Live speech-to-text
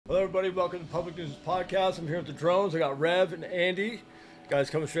Hello, everybody. Welcome to Public News Podcast. I'm here with the drones. I got Rev and Andy. Guys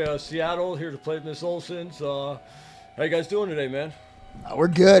coming straight out of Seattle here to play with Miss Olson. So, how you guys doing today, man? We're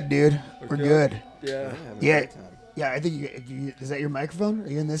good, dude. We're good. Yeah. Yeah. I think is that your microphone? Are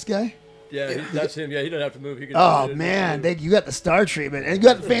you in this guy? Yeah, that's him. Yeah, he doesn't have to move. He can Oh man, you got the star treatment, and you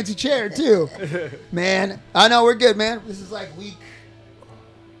got the fancy chair too, man. I know we're good, man. This is like week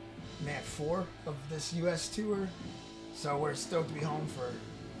 4 of this U.S. tour, so we're stoked to be home for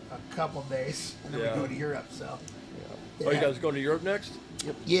a couple days, and then we go to Europe. So, Oh, you guys going to Europe next?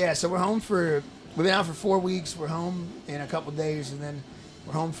 Yep. Yeah, so we've been out for 4 weeks. We're home in a couple days, and then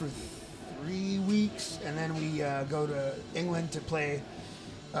we're home for 3 weeks, and then we go to England to play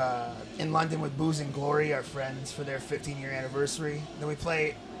in London with Booze and Glory, our friends, for their 15-year anniversary. Then we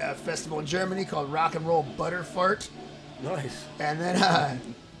play a festival in Germany called Rock and Roll Butterfart. Nice. And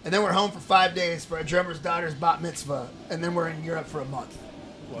then we're home for 5 days for our drummer's daughter's bat mitzvah, and then we're in Europe for a month.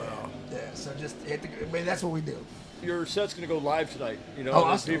 Wow. Yeah, so just that's what we do. Your set's going to go live tonight. You know,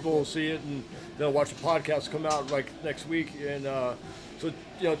 awesome. People will see it and they'll watch the podcast come out like next week. And so,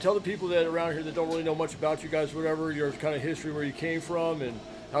 tell the people that around here that don't really know much about you guys, whatever, your kind of history, where you came from, and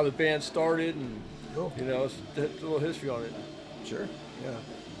how the band started, and a little history on it. Sure. Yeah.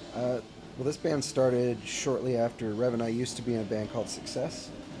 Well, this band started shortly after Rev and I used to be in a band called Success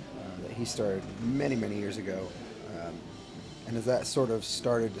that he started many, many years ago. And as that sort of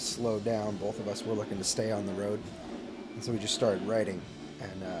started to slow down, both of us were looking to stay on the road. And so we just started writing.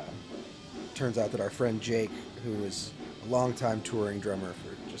 And it turns out that our friend Jake, who is a longtime touring drummer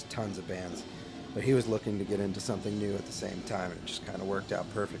for just tons of bands, but he was looking to get into something new at the same time, and it just kind of worked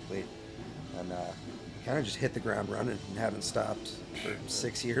out perfectly. And kind of just hit the ground running and haven't stopped for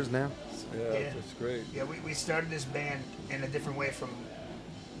 6 years now. So. Yeah, that's great. Yeah, we started this band in a different way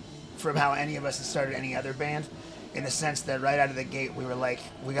from how any of us had started any other band, in the sense that right out of the gate we were like,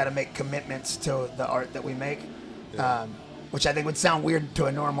 we got to make commitments to the art that we make, which I think would sound weird to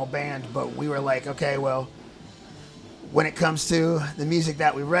a normal band, but we were like, okay, well, when it comes to the music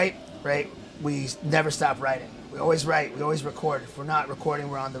that we write, we never stop writing. We always write, we always record. If we're not recording,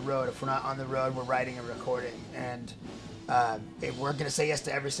 we're on the road. If we're not on the road, we're writing and recording. And if we're going to say yes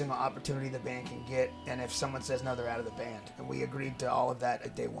to every single opportunity the band can get, and if someone says no, they're out of the band. And we agreed to all of that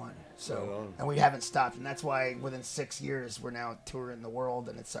at day one. So, and we haven't stopped, and that's why within 6 years we're now touring the world,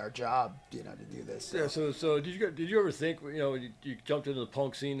 and it's our job, to do this. So. Yeah. So did you ever think, when you jumped into the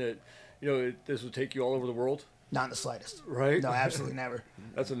punk scene, that this would take you all over the world? Not in the slightest. Right? No, absolutely never.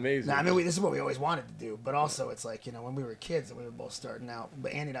 That's amazing. No, I mean, this is what we always wanted to do, but also it's like, when we were kids and we were both starting out,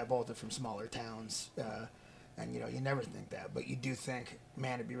 but Andy and I both are from smaller towns, and you never think that, but you do think,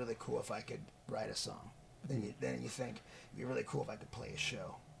 man, it'd be really cool if I could write a song. Then you think, it'd be really cool if I could play a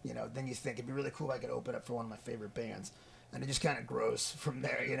show. Then you think it'd be really cool if I could open up for one of my favorite bands. And it just kind of grows from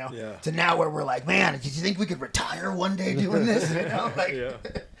there, to now where we're like, man, did you think we could retire one day doing this?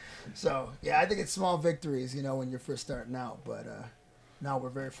 So, I think it's small victories, when you're first starting out. But now we're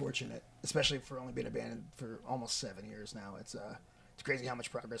very fortunate, especially for only being a band for almost 7 years now. It's crazy how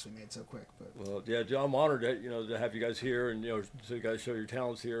much progress we made so quick. But well, yeah, I'm honored that to have you guys here, and so you guys show your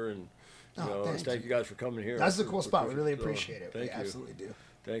talents here, and thank you guys for coming here. That's a cool spot. We really appreciate it. Thank you. Absolutely do.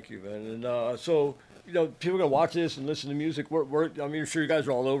 Thank you, man. And so, people are gonna watch this and listen to music. I'm sure you guys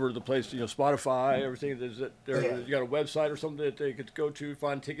are all over the place. Spotify, everything. You got a website or something that they could go to,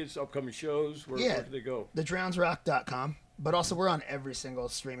 find tickets, upcoming shows. Where can they go? thedrownsrock.com. But also, we're on every single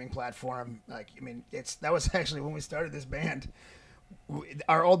streaming platform. That was actually when we started this band.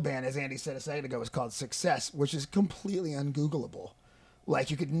 Our old band, as Andy said a second ago, was called Success, which is completely ungoogleable.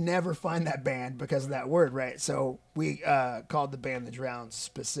 Like, you could never find that band because of that word, right? So we called the band The Drowns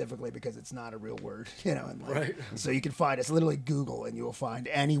specifically because it's not a real word, right. So you can find us, literally Google, and you will find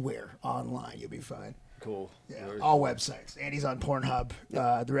anywhere online. You'll be fine. Cool. Yeah, all websites. Andy's on Pornhub.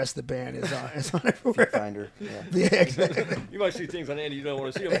 The rest of the band is on everywhere. Finder. Yeah, exactly. You might see things on Andy you don't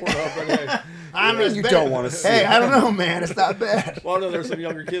want to see on Pornhub, but you don't want to see. Hey, I don't know, man. It's not bad. Well, I know there's some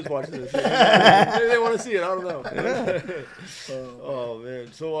younger kids watching this. Maybe they want to see it. I don't know. Oh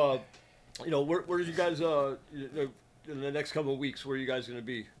man. So, where did you guys in the next couple of weeks? Where are you guys going to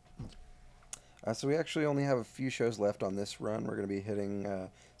be? So we actually only have a few shows left on this run. We're going to be hitting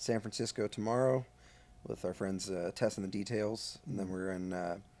San Francisco tomorrow with our friends Tess and the Details, and then we're in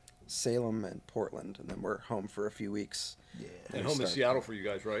Salem and Portland, and then we're home for a few weeks. Yeah. And home in Seattle for you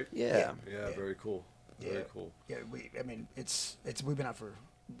guys, right? Yeah. Yeah, very cool. Very cool. Yeah, we've been out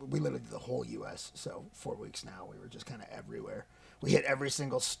we literally did the whole U.S., so 4 weeks now. We were just kind of everywhere. We hit every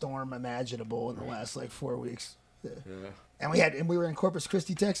single storm imaginable in the last 4 weeks. Yeah. And we were in Corpus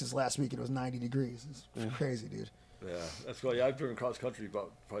Christi, Texas last week. It was 90 degrees. It's crazy, dude. Yeah, that's why I've driven cross country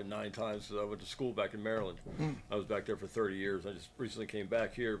about probably 9 times. So I went to school back in Maryland. I was back there for 30 years. I just recently came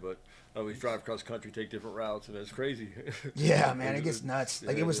back here, but I always drive cross country, take different routes, and it's crazy. Yeah, man, it gets nuts.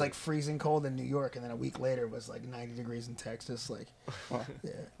 Like it was like freezing cold in New York, and then a week later it was like 90 degrees in Texas. Like, well,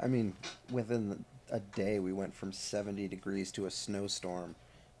 yeah. I mean, within a day we went from 70 degrees to a snowstorm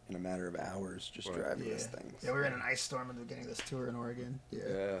in a matter of hours just driving this thing. Yeah, we were in an ice storm at the beginning of this tour in Oregon.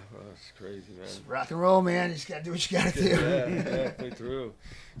 Yeah, That's crazy, man. It's rock and roll, man. You just gotta do what you gotta do. Yeah, play through.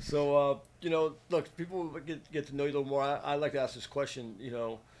 So, you know, look, people get to know you a little more. I like to ask this question, you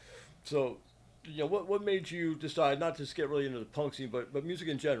know. So, you know, what made you decide not to just get really into the punk scene, but music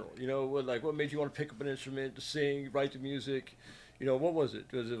in general? You know, what made you want to pick up an instrument, to sing, write the music? You know, what was it?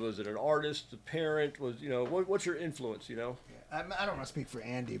 Was it an artist, a parent? What's your influence? You know. I don't want to speak for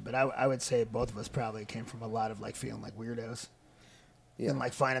Andy, but I would say both of us probably came from a lot of like feeling like weirdos, and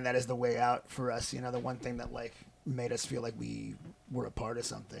like finding that as the way out for us. You know, the one thing that like made us feel like we were a part of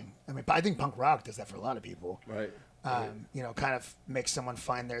something. I mean, I think punk rock does that for a lot of people. Right. You know, kind of makes someone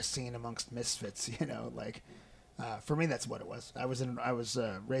find their scene amongst misfits. You know, like for me, that's what it was. I was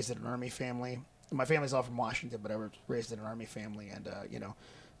raised in an Army family. My family's all from Washington, but I was raised in an Army family, and you know,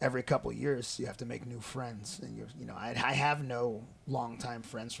 every couple of years you have to make new friends, and you know, I have no longtime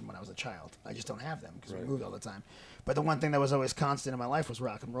friends from when I was a child. I just don't have them because we moved all the time. But the one thing that was always constant in my life was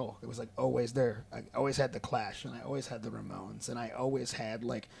rock and roll. It was like always there. I always had the Clash, and I always had the Ramones, and I always had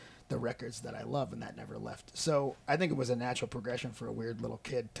like the records that I love, and that never left. So I think it was a natural progression for a weird little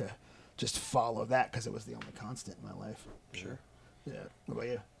kid to just follow that because it was the only constant in my life. Sure. Yeah. What about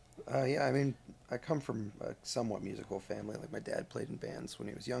you? Yeah, I mean, I come from a somewhat musical family. Like, my dad played in bands when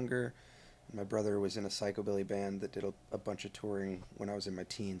he was younger. And my brother was in a psychobilly band that did a bunch of touring when I was in my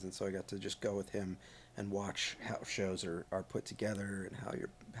teens, and so I got to just go with him and watch how shows are put together and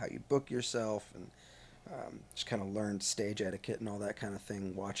how you book yourself, and just kind of learned stage etiquette and all that kind of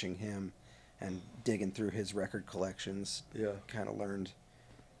thing watching him and digging through his record collections. Yeah, kind of learned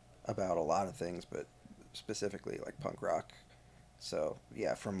about a lot of things, but specifically like punk rock. So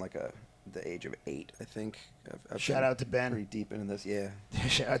yeah, from like the age of 8, I think. I've Shout out to Ben. Pretty deep into this, yeah.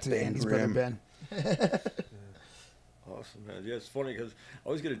 Shout out to Andy's brother Ben. Awesome, man. Yeah, it's funny because I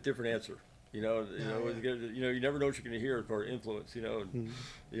always get a different answer. You never know what you're going to hear as part of influence. You know,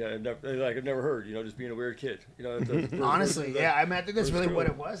 and, I've never heard. You know, just being a weird kid. You know, honestly, yeah. I mean, I think that's really what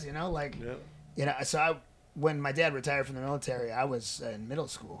it was. You know, like, you know, so when my dad retired from the military, I was in middle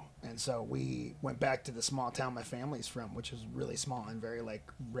school, and so we went back to the small town my family's from, which is really small and very like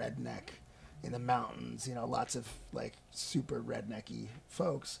redneck in the mountains. You know, lots of like super rednecky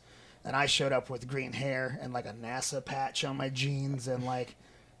folks, and I showed up with green hair and like a NASA patch on my jeans, and like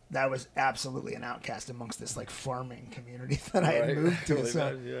that was absolutely an outcast amongst this like farming community that I had moved to.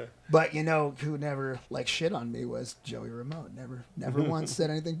 So, but you know, who never like shit on me was Joey Ramone. Never once said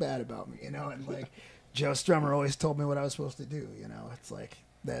anything bad about me. You know, and like. Joe Strummer always told me what I was supposed to do. You know, it's like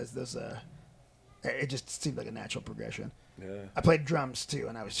it just seemed like a natural progression. Yeah. I played drums too,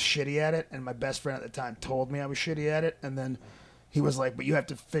 and I was shitty at it. And my best friend at the time told me I was shitty at it, and then he was like, "But you have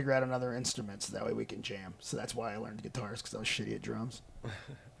to figure out another instrument so that way we can jam." So that's why I learned guitars, because I was shitty at drums.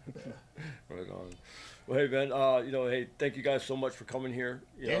 Right on. Well, hey Ben, hey, thank you guys so much for coming here.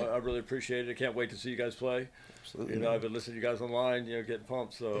 You know, I really appreciate it. I can't wait to see you guys play. Absolutely. You know, I've been listening to you guys online, you know, getting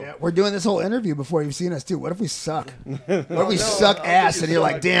pumped. So yeah, we're doing this whole interview before you've seen us too. What if we suck? What if we suck ass? And you're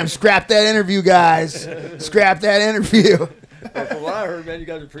like, damn, scrap that interview, guys. Scrap that interview. Well, from what I heard, man, you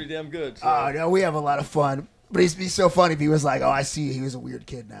guys are pretty damn good. So. Oh no, we have a lot of fun. But it'd be so funny if he was like, "Oh, I see, he was a weird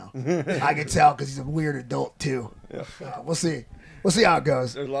kid now." I could tell because he's a weird adult too. Yeah. We'll see. We'll see how it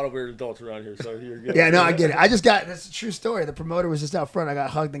goes. There's a lot of weird adults around here, so you're good. Yeah, no, I get it. That's a true story. The promoter was just out front. I got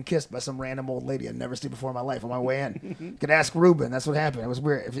hugged and kissed by some random old lady I'd never seen before in my life on my way in. Could ask Ruben. That's what happened. It was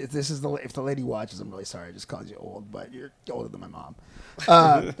weird. If the lady watches, I'm really sorry. I just called you old, but you're older than my mom.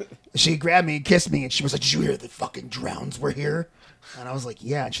 She grabbed me and kissed me, and she was like, "Did you hear the fucking Drowns were here?" And I was like,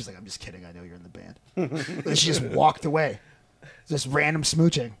 "Yeah." And she's like, "I'm just kidding. I know you're in the band." And she just walked away. Just random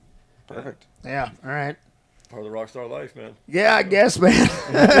smooching. Perfect. Yeah. All right. Part of the rock star life, man. Yeah, I guess, man.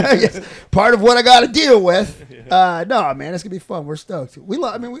 Part of what I got to deal with. No, man, it's gonna be fun. We're stoked. We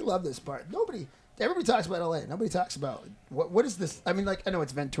love this part. Everybody talks about LA. Nobody talks about what is this? I mean, like, I know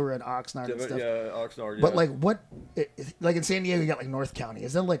it's Ventura and Oxnard and stuff. Yeah, Oxnard. Yeah. But like, like in San Diego, you got like North County.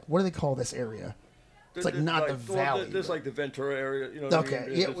 Is that like, what do they call this area? It's like not the valley. This like the Ventura area. You know. Okay.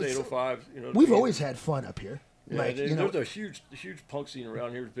 Yeah. It's 805. You know. We've always had fun up here. Yeah, like, there's a huge punk scene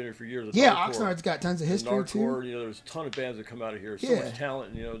around here. It's been here for years. Yeah, Oxnard's got tons of history too. You know, there's a ton of bands that come out of here. So much talent.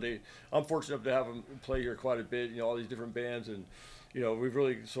 And, you know, I'm fortunate enough to have them play here quite a bit. You know, all these different bands, and you know, we've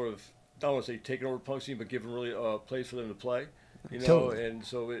really sort of don't want to say taking over the punk scene, but giving really a place for them to play. You know, Totally. and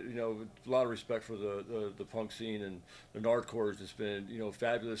so you know, a lot of respect for the punk scene, and the Nardcore has just been, you know,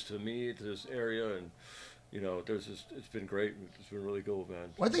 fabulous to me, to this area, and you know, it's been great. It's been really cool, man.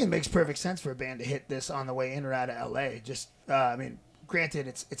 Well, I think it makes perfect sense for a band to hit this on the way in or out of LA. Just, I mean, granted,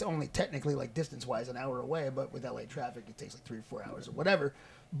 it's only technically like distance-wise an hour away, but with LA traffic, it takes like 3 or 4 hours or whatever.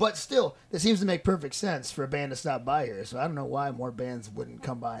 But still, it seems to make perfect sense for a band to stop by here. So I don't know why more bands wouldn't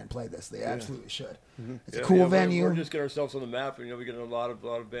come by and play this. They absolutely should. Mm-hmm. It's a cool venue. We're just getting ourselves on the map. You know, we get a lot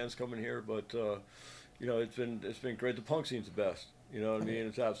of bands coming here, but you know, it's been great. The punk scene's the best. You know what I mean?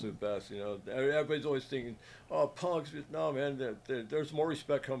 It's absolute best. You know, everybody's always thinking, "Oh, punks." No, man. There's more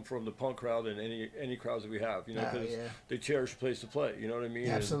respect come from the punk crowd than any crowds that we have. You know, because they cherish a place to play. You know what I mean?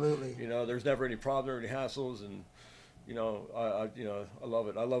 Absolutely. And, you know, there's never any problem or any hassles, and you know, I love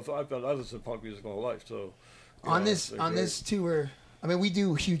it. I listen to punk music my whole life. So on this tour, I mean, we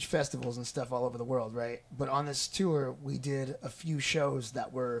do huge festivals and stuff all over the world, right? But on this tour, we did a few shows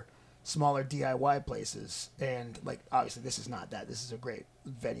that were smaller DIY places, and like obviously this is not that. This is a great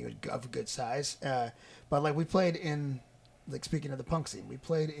venue of a good size. But like we played in, like speaking of the punk scene, we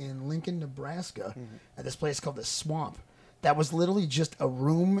played in Lincoln, Nebraska, at this place called the Swamp. That was literally just a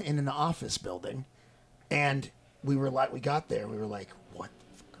room in an office building, and we got there, we were like, what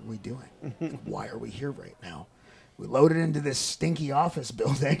the fuck are we doing? Why are we here right now? We loaded into this stinky office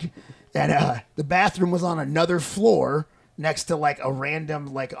building, and the bathroom was on another floor next to like a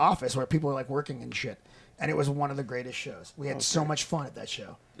random like office where people were like working and shit. And it was one of the greatest shows. We had so much fun at that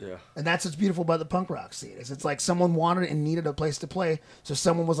show. Yeah. And that's what's beautiful about the punk rock scene. Is it's like someone wanted and needed a place to play, so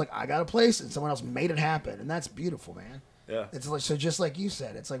someone was like, I got a place, and someone else made it happen. And that's beautiful, man. Yeah. It's like, so just like you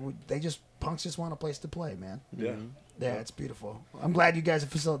said, it's like punks just want a place to play, man. Yeah. Yeah, it's beautiful. I'm glad you guys have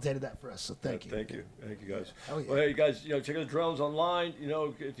facilitated that for us, so thank you. Thank you, guys. Oh, yeah. Well, hey, you guys, you know, check out the Drones online. You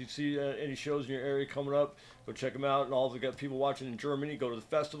know, if you see any shows in your area coming up, go check them out. And all, we got people watching in Germany. Go to the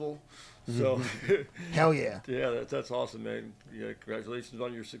festival. So, hell yeah. Yeah, that's awesome, man. Yeah, congratulations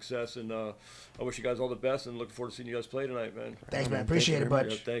on your success, and I wish you guys all the best, and looking forward to seeing you guys play tonight, man. Thanks, man. Appreciate it, bud.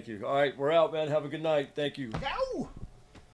 Yeah, thank you. All right, we're out, man. Have a good night. Thank you. Ow!